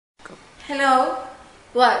Hello!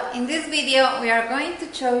 Well, in this video we are going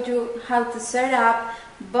to show you how to set up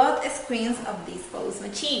both screens of this POS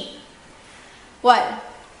machine. Well,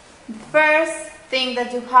 the first thing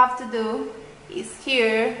that you have to do is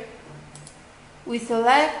here we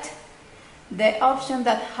select the option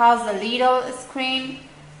that has a little screen,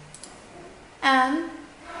 and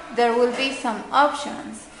there will be some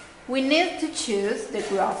options. We need to choose the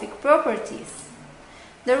graphic properties.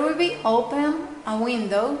 There will be open a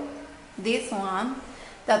window, this one,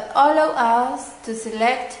 that allow us to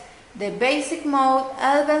select the basic mode,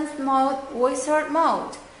 advanced mode, wizard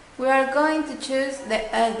mode. We are going to choose the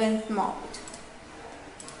advanced mode.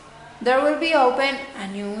 There will be open a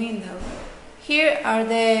new window. Here are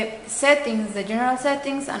the settings, the general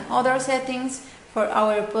settings and other settings for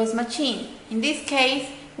our POS machine. In this case,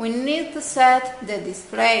 we need to set the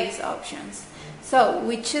displays options. So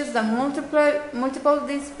we choose the multiple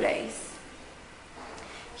displays.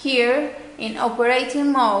 Here in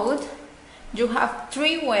operating mode, you have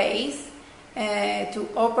three ways to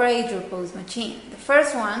operate your POS machine. The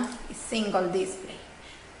first one is single display.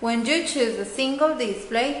 When you choose the single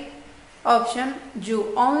display option,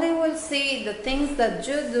 you only will see the things that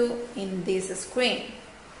you do in this screen.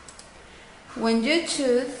 When you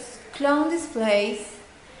choose clone displays,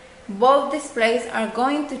 both displays are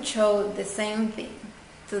going to show the same thing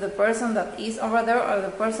to the person that is over there or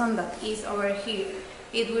the person that is over here.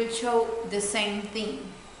 It will show the same thing.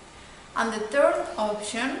 And the third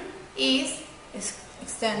option is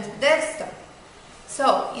extend desktop.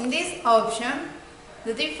 So in this option,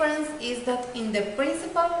 the difference is that in the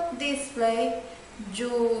principal display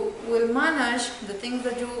you will manage the things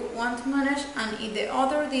that you want to manage, and in the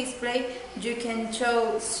other display you can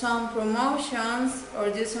show some promotions or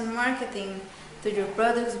do some marketing to your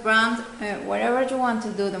products, brand, whatever you want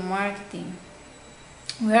to do the marketing.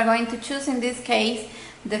 We are going to choose in this case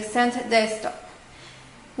the extend desktop.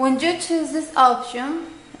 When you choose this option,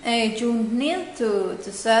 you need to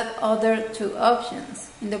set other two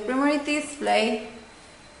options. In the primary display,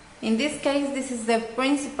 in this case this is the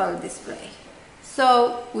principal display,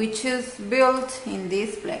 so we choose built-in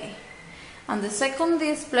display. And the second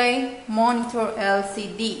display, monitor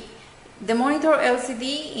LCD. The monitor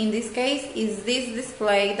LCD in this case is this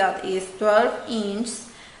display that is 12 inches,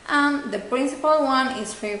 and the principal one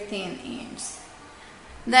is 15 inches.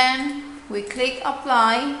 Then we click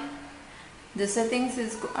apply. The settings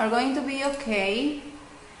are going to be okay,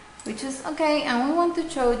 which is okay, and we want to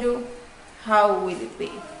show you how will it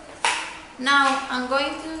be. Now I'm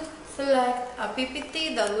going to select a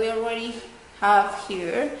PPT that we already have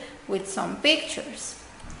here with some pictures.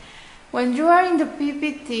 When you are in the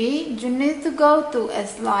PPT, you need to go to a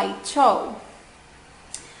slideshow.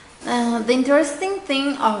 The interesting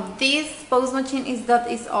thing of this POS machine is that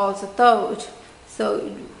it's also touch,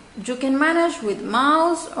 so you can manage with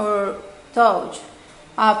mouse or touch,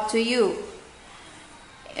 up to you.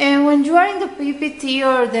 And when you are in the PPT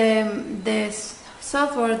or the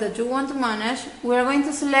software that you want to manage, we are going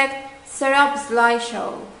to select Setup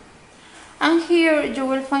Slideshow. And here you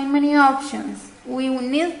will find many options. We will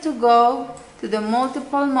need to go to the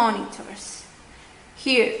multiple monitors.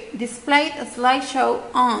 Here, display a slideshow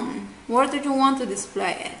on. Where do you want to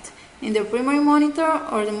display it? In the primary monitor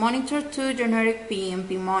or the monitor 2 generic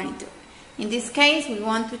PMP monitor. In this case, we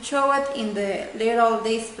want to show it in the little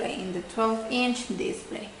display, in the 12-inch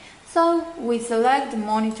display. So we select the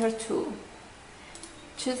monitor 2.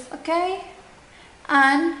 Choose OK.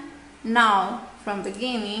 And now, from the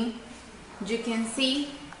beginning, you can see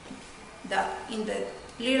that in the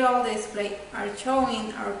little display are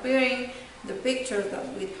appearing the pictures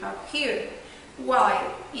that we have here,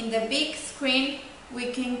 while in the big screen we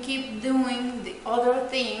can keep doing the other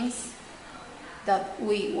things that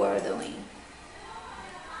we were doing.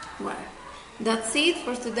 Well, that's it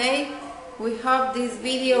for today. We hope this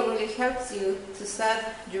video really helps you to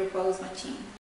set your POS machine.